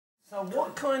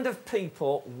What kind of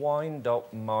people wind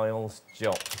up Miles'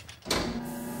 Jupp?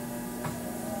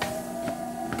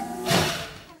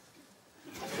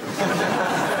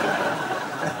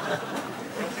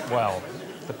 Well,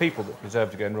 the people that deserve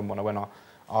to go in room 101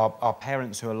 are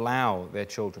parents who allow their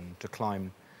children to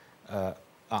climb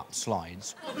up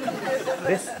slides.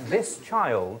 This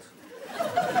child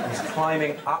is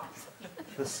climbing up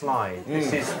the slide.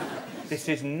 This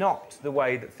is not the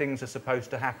way that things are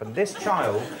supposed to happen. This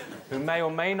child, who may or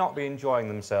may not be enjoying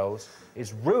themselves,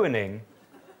 is ruining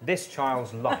this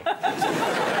child's life. I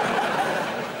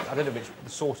don't know which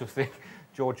sort of thing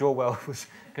George Orwell was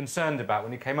concerned about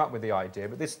when he came up with the idea,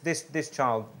 but this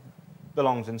child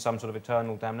belongs in some sort of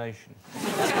eternal damnation.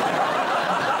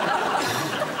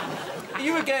 Are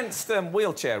you against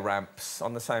wheelchair ramps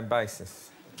on the same basis?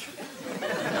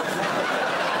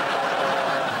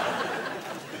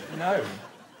 No,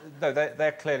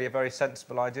 they're clearly a very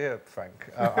sensible idea,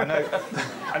 Frank.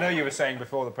 I know you were saying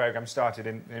before the programme started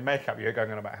in makeup, you were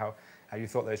going on about how you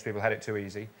thought those people had it too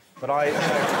easy, but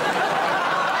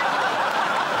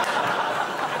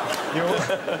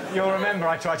you'll remember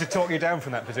I tried to talk you down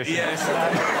from that position. Yes.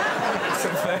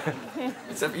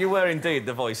 So you were indeed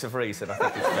the voice of reason, I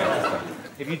think it's fair to say.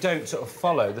 If you don't sort of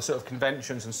follow the sort of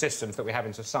conventions and systems that we have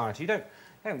in society, you don't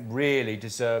really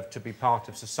deserve to be part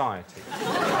of society.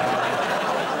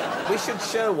 We should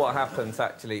show what happens,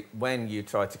 actually, when you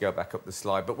try to go back up the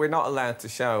slide, but we're not allowed to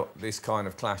show this kind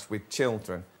of clash with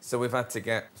children, so we've had to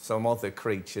get some other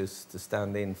creatures to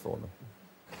stand in for them.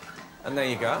 And there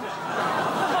you go.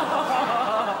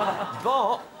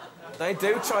 But they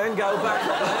do try and go back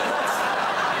up there.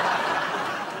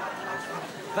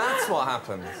 That's what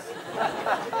happens.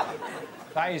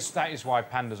 That is why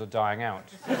pandas are dying out.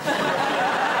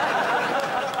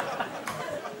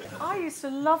 I used to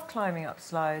love climbing up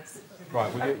slides.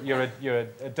 Right, well, you're a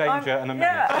danger and a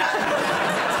menace. Yeah.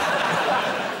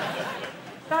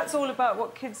 That's all about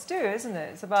what kids do, isn't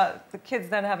it? It's about the kids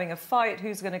then having a fight,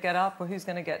 who's going to get up or who's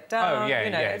going to get down. Oh, yeah, you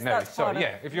know, yeah, no, that's part of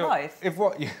life. If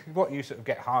what you sort of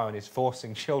get high on is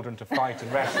forcing children to fight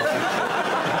and wrestle,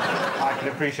 I can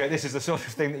appreciate this is the sort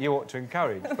of thing that you ought to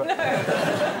encourage, but...